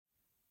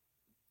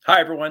Hi,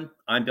 everyone.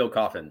 I'm Bill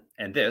Coffin,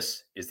 and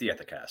this is the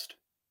Ethicast.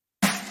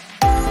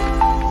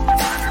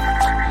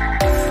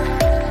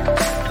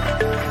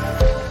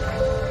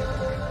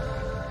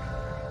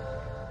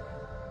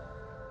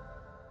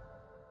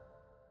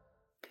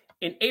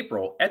 In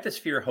April,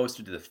 Ethisphere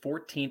hosted the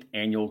 14th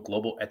Annual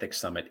Global Ethics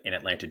Summit in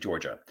Atlanta,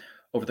 Georgia.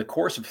 Over the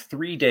course of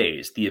 3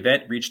 days, the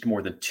event reached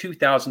more than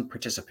 2,000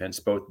 participants,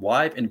 both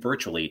live and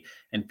virtually,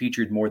 and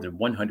featured more than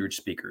 100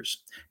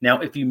 speakers.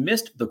 Now, if you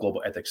missed the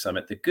Global Ethics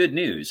Summit, the good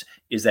news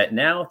is that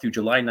now through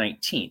July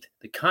 19th,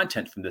 the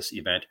content from this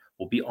event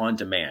will be on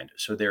demand.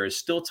 So there is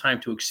still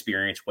time to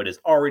experience what has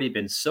already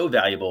been so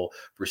valuable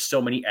for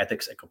so many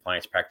ethics and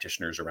compliance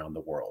practitioners around the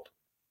world.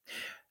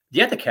 The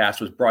Ethicast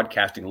was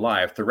broadcasting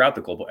live throughout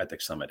the Global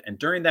Ethics Summit, and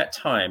during that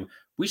time,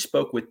 we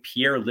spoke with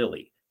Pierre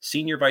Lilly,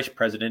 Senior Vice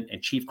President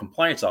and Chief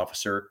Compliance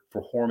Officer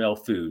for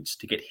Hormel Foods,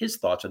 to get his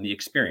thoughts on the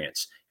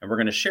experience, and we're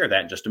going to share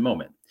that in just a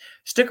moment.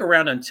 Stick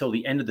around until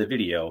the end of the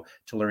video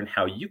to learn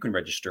how you can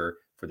register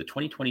for the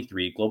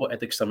 2023 Global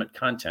Ethics Summit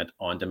content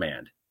on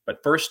demand.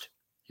 But first,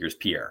 here's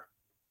Pierre.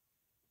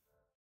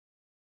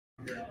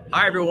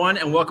 Hi, everyone,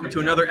 and welcome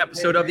to another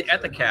episode of the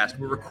Ethicast.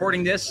 We're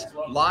recording this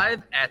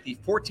live at the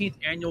 14th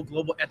Annual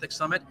Global Ethics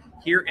Summit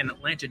here in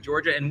Atlanta,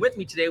 Georgia. And with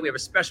me today, we have a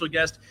special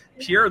guest,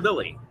 Pierre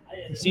Lilly,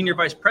 Senior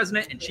Vice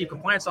President and Chief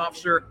Compliance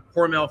Officer,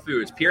 Hormel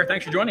Foods. Pierre,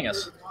 thanks for joining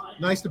us.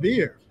 Nice to be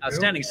here.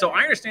 Outstanding. So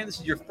I understand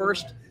this is your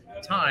first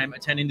time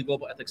attending the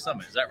Global Ethics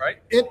Summit. Is that right?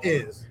 It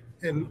is.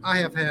 And I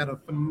have had a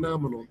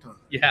phenomenal time.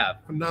 You have?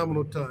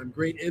 Phenomenal time.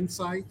 Great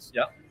insights.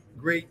 Yep.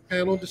 Great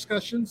panel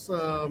discussions.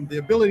 The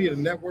ability to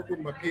network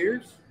with my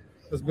peers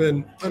has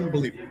been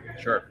unbelievable.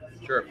 Sure.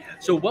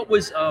 So what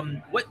was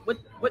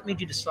what made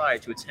you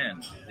decide to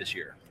attend this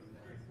year?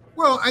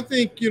 Well, I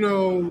think,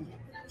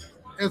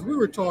 as we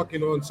were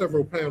talking on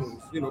several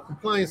panels,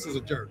 compliance is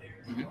a journey.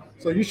 Mm-hmm.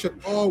 So you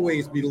should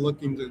always be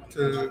looking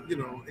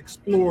to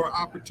explore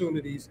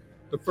opportunities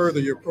to further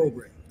your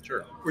program.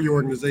 Sure. For your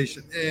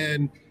organization.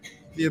 And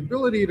the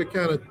ability to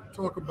kind of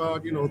talk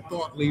about,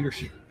 thought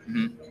leadership.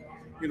 Mm-hmm.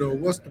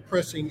 What's the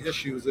pressing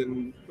issues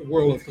in the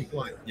world of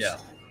compliance? Yeah.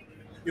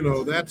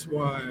 That's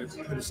why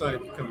I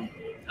decided to come.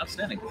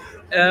 Outstanding.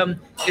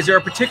 Is there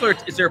a particular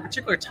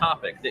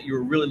topic that you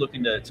were really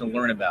looking to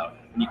learn about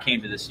when you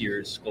came to this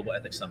year's Global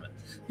Ethics Summit?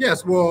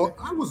 Yes. Well,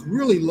 I was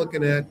really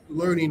looking at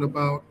learning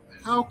about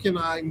how can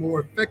I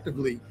more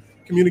effectively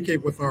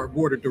communicate with our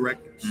board of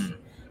directors. Mm.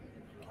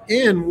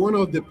 And one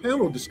of the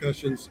panel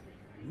discussions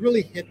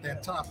really hit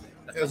that topic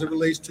as it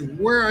relates to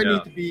where I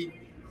need to be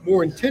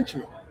more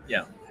intentional.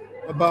 Yeah.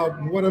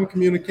 About what I'm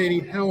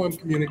communicating, how I'm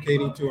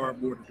communicating to our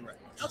board of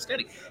directors.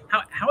 Outstanding. How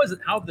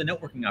have the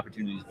networking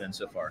opportunities been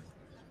so far?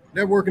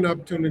 Networking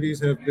opportunities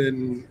have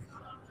been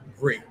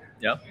great.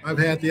 Yeah. I've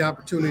had the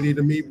opportunity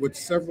to meet with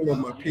several of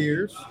my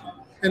peers,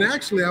 and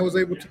actually I was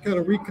able to kind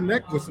of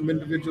reconnect with some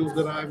individuals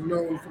that I've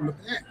known from the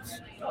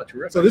past. Oh,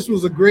 terrific. So this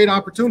was a great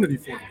opportunity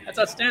for me. That's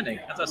outstanding.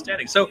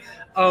 So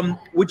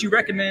would you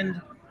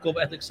recommend Global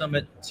Ethics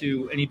Summit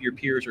to any of your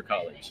peers or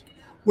colleagues?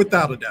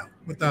 Without a doubt.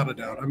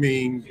 I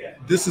mean,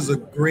 this is a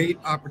great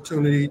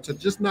opportunity to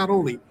just not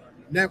only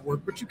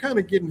network, but you kind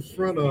of get in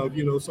front of,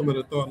 some of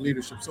the thought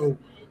leadership. So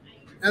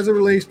as it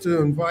relates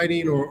to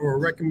inviting or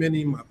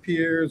recommending my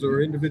peers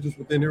or individuals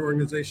within their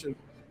organization,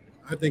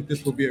 I think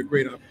this will be a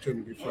great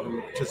opportunity for them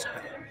to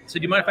participate. So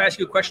do you mind if I ask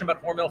you a question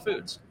about Hormel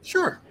Foods?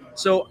 Sure.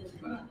 So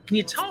can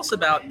you tell us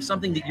about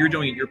something that you're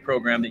doing at your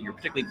program that you're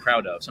particularly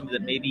proud of, something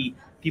that maybe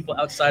people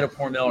outside of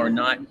Hormel are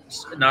not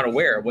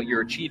aware of what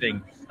you're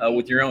achieving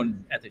with your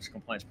own ethics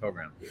compliance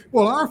program?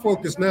 Well, our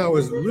focus now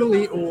is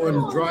really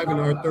on driving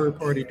our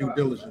third-party due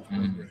diligence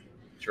program.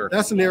 Sure.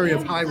 That's an area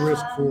of high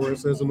risk for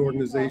us as an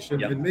organization,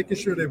 Yep. and making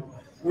sure that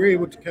we're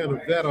able to kind of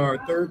vet our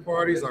third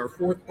parties, our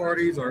fourth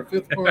parties, our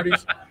fifth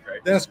parties.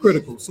 Right. That's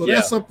critical. So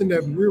that's something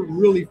that we're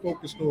really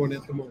focused on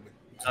at the moment.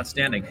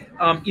 Outstanding.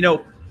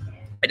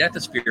 At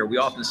Ethisphere, we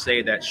often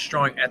say that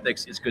strong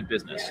ethics is good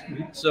business.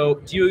 So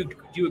do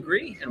you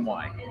agree, and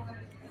why?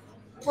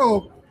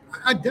 Well,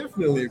 I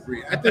definitely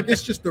agree. I think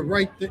it's just the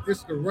right thing.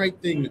 It's the right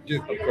thing to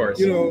do. Of course.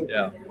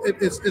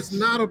 It's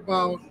not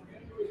about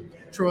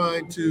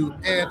trying to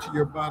add to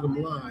your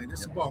bottom line.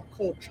 It's about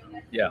culture.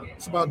 Yeah.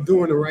 It's about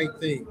doing the right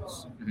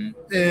things. Mm-hmm.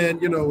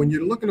 And when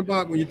you're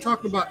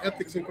talking about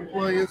ethics and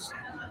compliance,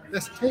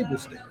 that's table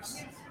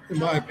stakes, in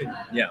my opinion.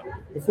 Yeah.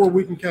 Before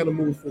we can kind of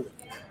move forward.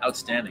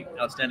 Outstanding.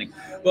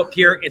 Well,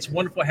 Pierre, it's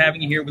wonderful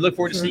having you here. We look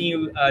forward to seeing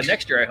you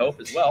next year, I hope,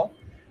 as well.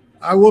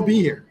 I will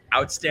be here.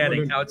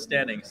 Outstanding.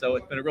 So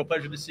it's been a real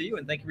pleasure to see you,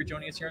 and thank you for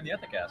joining us here on the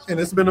Ethicast. And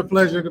it's been a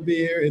pleasure to be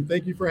here, and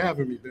thank you for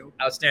having me, Bill.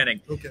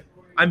 Outstanding. Okay.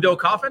 I'm Bill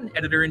Coffin,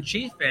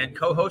 Editor-in-Chief and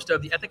co-host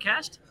of the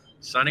Ethicast,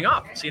 signing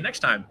off. See you next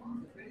time.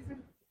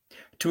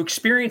 To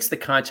experience the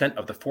content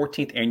of the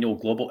 14th Annual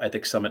Global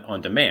Ethics Summit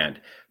on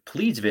demand,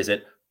 please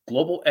visit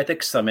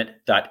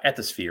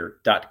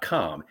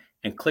globalethicsummit.ethisphere.com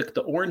and click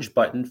the orange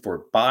button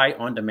for Buy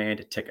on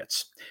Demand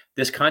tickets.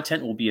 This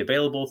content will be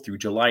available through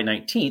July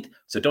 19th,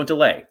 so don't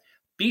delay.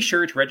 Be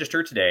sure to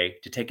register today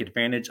to take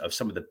advantage of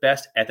some of the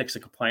best ethics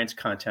and compliance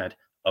content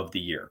of the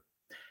year.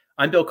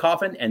 I'm Bill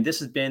Coffin, and this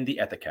has been the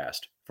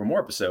Ethicast. For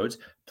more episodes,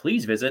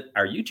 please visit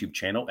our YouTube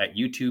channel at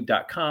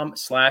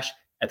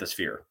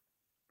youtube.com/ethisphere.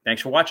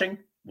 Thanks for watching.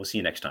 We'll see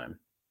you next time.